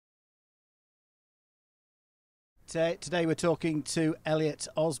Today we're talking to Elliot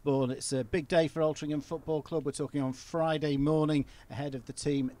Osborne. It's a big day for Altrincham Football Club. We're talking on Friday morning ahead of the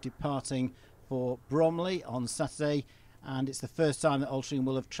team departing for Bromley on Saturday, and it's the first time that Altrincham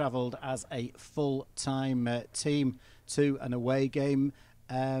will have travelled as a full-time team to an away game.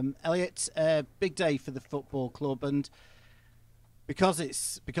 Elliot, big day for the football club, and because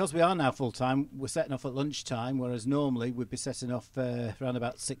we are now full time, we're setting off at lunchtime, whereas normally we'd be setting off around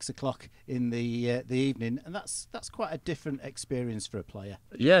about 6 o'clock in the evening, and that's quite a different experience for a player.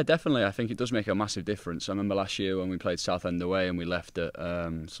 Yeah, definitely. I think it does make a massive difference. I remember last year when we played Southend away and we left at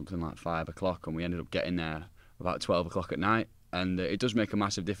something like 5 o'clock, and we ended up getting there about 12 o'clock at night, and it does make a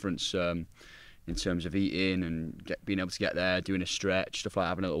massive difference in terms of eating and being able to get there, doing a stretch, stuff like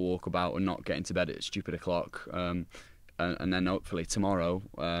having a little walkabout and not getting to bed at stupid o'clock. And then hopefully tomorrow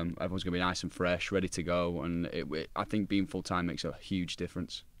everyone's going to be nice and fresh, ready to go. And I think being full-time makes a huge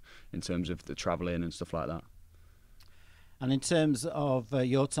difference in terms of the travelling and stuff like that. And in terms of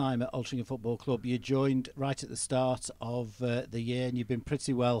your time at Altrincham Football Club, you joined right at the start of the year, and you've been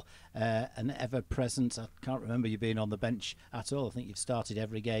pretty well and ever-present. I can't remember you being on the bench at all. I think you've started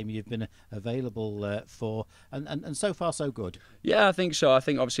every game you've been available for, and so far so good. Yeah, I think so. I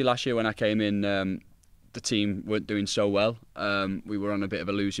think obviously last year when I came in, the team weren't doing so well. We were on a bit of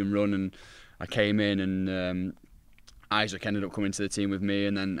a losing run, and I came in, and Isaac ended up coming to the team with me,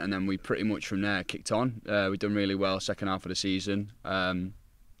 and then we pretty much from there kicked on. We'd done really well second half of the season, and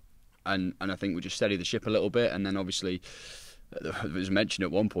I think we just steadied the ship a little bit, and then obviously it was mentioned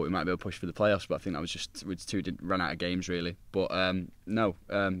at one point we might be able to push for the playoffs, but I think that was just we did run out of games really. But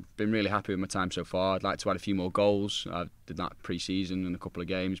been really happy with my time so far. I'd like to add a few more goals. I did that pre-season in a couple of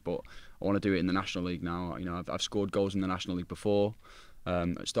games, but I want to do it in the National League now. You know, I've scored goals in the National League before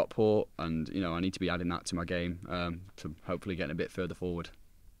at Stockport, and you know I need to be adding that to my game to hopefully get a bit further forward.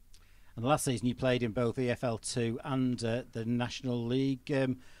 And last season you played in both EFL2 and the National League.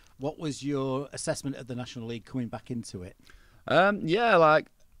 What was your assessment of the National League coming back into it?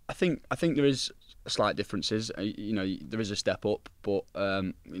 I think there is slight differences. You know, there is a step up, but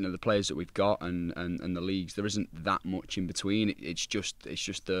you know the players that we've got and the leagues, there isn't that much in between. It's just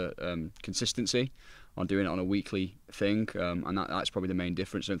the consistency on doing it on a weekly thing, and that's probably the main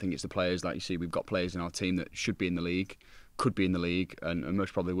difference. I don't think it's the players. Like you see, we've got players in our team that should be in the league, could be in the league, and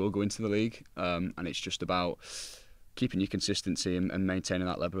most probably will go into the league. And it's just about keeping your consistency and maintaining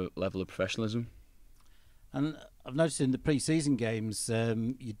that level of professionalism. And I've noticed in the pre-season games,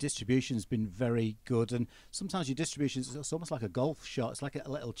 your distribution's been very good, and sometimes your distribution is almost like a golf shot. It's like a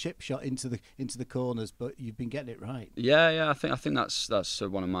little chip shot into the corners, but you've been getting it right. Yeah. I think that's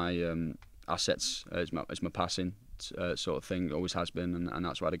one of my assets is my passing sort of thing. It always has been, and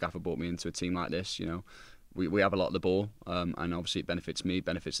that's why the gaffer brought me into a team like this. You know, we have a lot of the ball, and obviously it benefits me,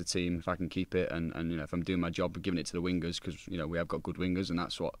 benefits the team if I can keep it, and you know if I'm doing my job, giving it to the wingers, because you know we have got good wingers, and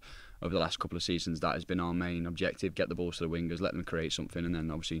that's what over the last couple of seasons that has been our main objective: get the balls to the wingers, let them create something, and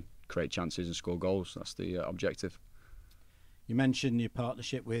then obviously create chances and score goals. That's the objective. You mentioned your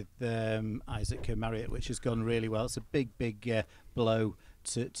partnership with Isaac Marriott, which has gone really well. It's a big blow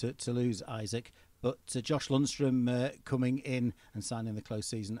to lose Isaac. But Josh Lundstrom coming in and signing the close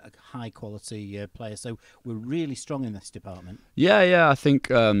season, a high quality player. So we're really strong in this department. Yeah. I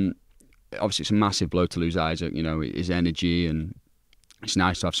think obviously it's a massive blow to lose Isaac. You know, his energy, and it's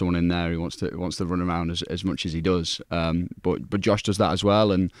nice to have someone in there who wants to run around as much as he does. But Josh does that as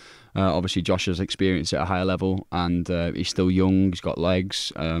well, and obviously Josh has experience at a higher level, and he's still young. He's got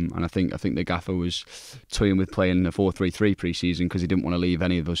legs, and I think the gaffer was toying with playing a 4-3-3 pre-season because he didn't want to leave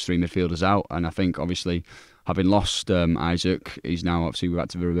any of those three midfielders out. And I think obviously having lost Isaac, we've had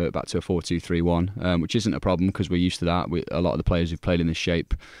to revert back to a 4-2-3-1, which isn't a problem because we're used to that. A lot of the players who've played in this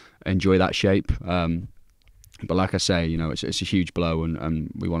shape enjoy that shape. But like I say, you know, it's a huge blow,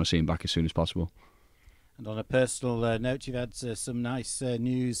 and we want to see him back as soon as possible. And on a personal note, you've had some nice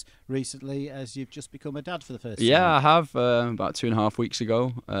news recently as you've just become a dad for the first time. Yeah, I have about 2.5 weeks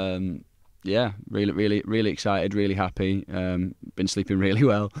ago. Really excited, really happy. Been sleeping really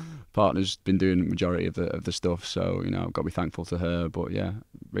well. Partner's been doing the majority of the stuff, so you know, I've got to be thankful to her. But yeah,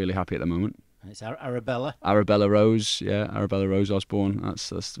 really happy at the moment. It's Arabella. Arabella Rose, yeah, Arabella Rose Osborne.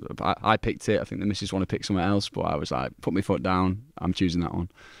 I picked it. I think the missus want to pick somewhere else, but I was like, put my foot down. I'm choosing that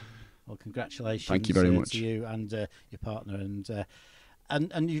one. Well, congratulations. Thank you very much to you and your partner,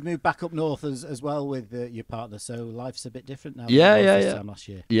 and you've moved back up north as well with your partner. So life's a bit different now. This time last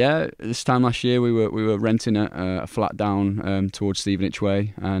year. Yeah, this time last year we were renting a flat down towards Stevenage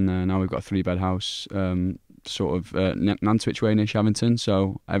Way, and now we've got a 3-bed house, sort of Nantwich Way near Shavington.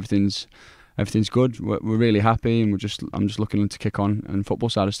 So everything's good. We're really happy, and I'm just looking to kick on and football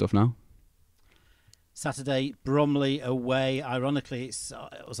side of stuff now. Saturday, Bromley away. Ironically,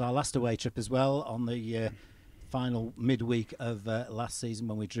 it was our last away trip as well on the final midweek of last season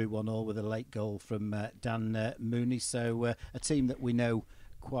when we drew 1-1 with a late goal from Dan Mooney. So a team that we know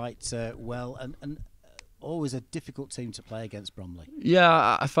quite well and always a difficult team to play against, Bromley.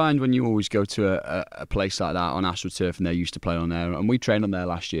 Yeah, I find when you always go to a place like that on AstroTurf and they're used to play on there, and we trained on there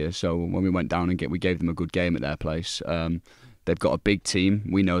last year, so when we went down and we gave them a good game at their place. They've got a big team,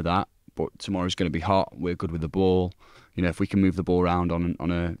 we know that, but tomorrow's going to be hot. We're good with the ball. You know, if we can move the ball around on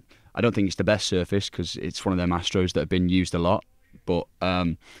a, I don't think it's the best surface because it's one of them Astros that have been used a lot, but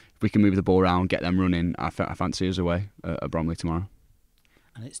if we can move the ball around, get them running, I fancy us away at Bromley tomorrow.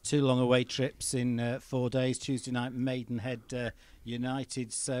 And it's 2 long away trips in 4 days. Tuesday night, Maidenhead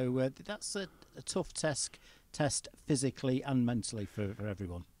United. So that's a tough test physically and mentally for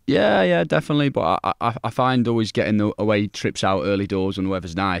everyone. Yeah, definitely. But I find always getting the away trips out early doors when the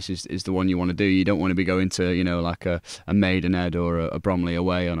weather's nice is the one you want to do. You don't want to be going to, you know, like a Maidenhead or a Bromley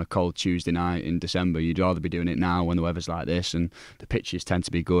away on a cold Tuesday night in December. You'd rather be doing it now when the weather's like this and the pitches tend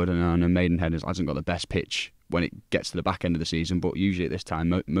to be good. And Maidenhead hasn't got the best pitch when it gets to the back end of the season, but usually at this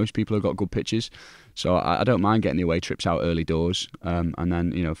time most people have got good pitches, so I don't mind getting the away trips out early doors and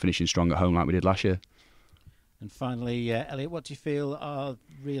then, you know, finishing strong at home like we did last year. And finally, Elliot, what do you feel are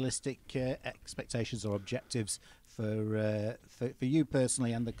realistic expectations or objectives for you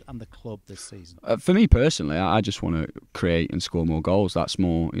personally and the club this season? For me personally, I just want to create and score more goals. That's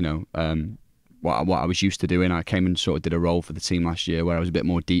more, you know, what I was used to doing. I came and sort of did a role for the team last year where I was a bit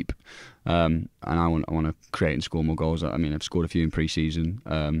more deep, and I want to create and score more goals. I mean, I've scored a few in pre-season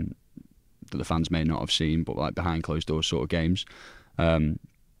that the fans may not have seen, but like behind closed doors sort of games.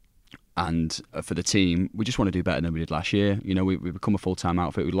 And for the team, we just want to do better than we did last year. You know, we've become a full-time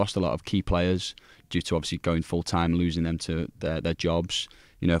outfit. We lost a lot of key players due to obviously going full-time, losing them to their jobs.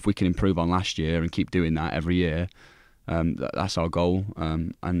 You know, if we can improve on last year and keep doing that every year, that's our goal.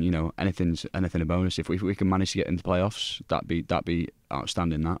 And you know, anything a bonus. If we can manage to get into playoffs, that'd be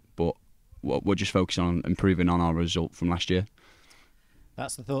outstanding. That, but we're just focusing on improving on our result from last year.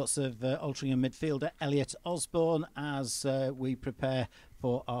 That's the thoughts of Altrincham midfielder Elliot Osborne as we prepare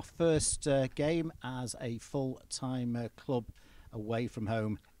for our first game as a full-time club away from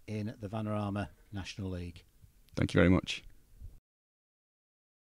home in the Vanarama National League. Thank you very much.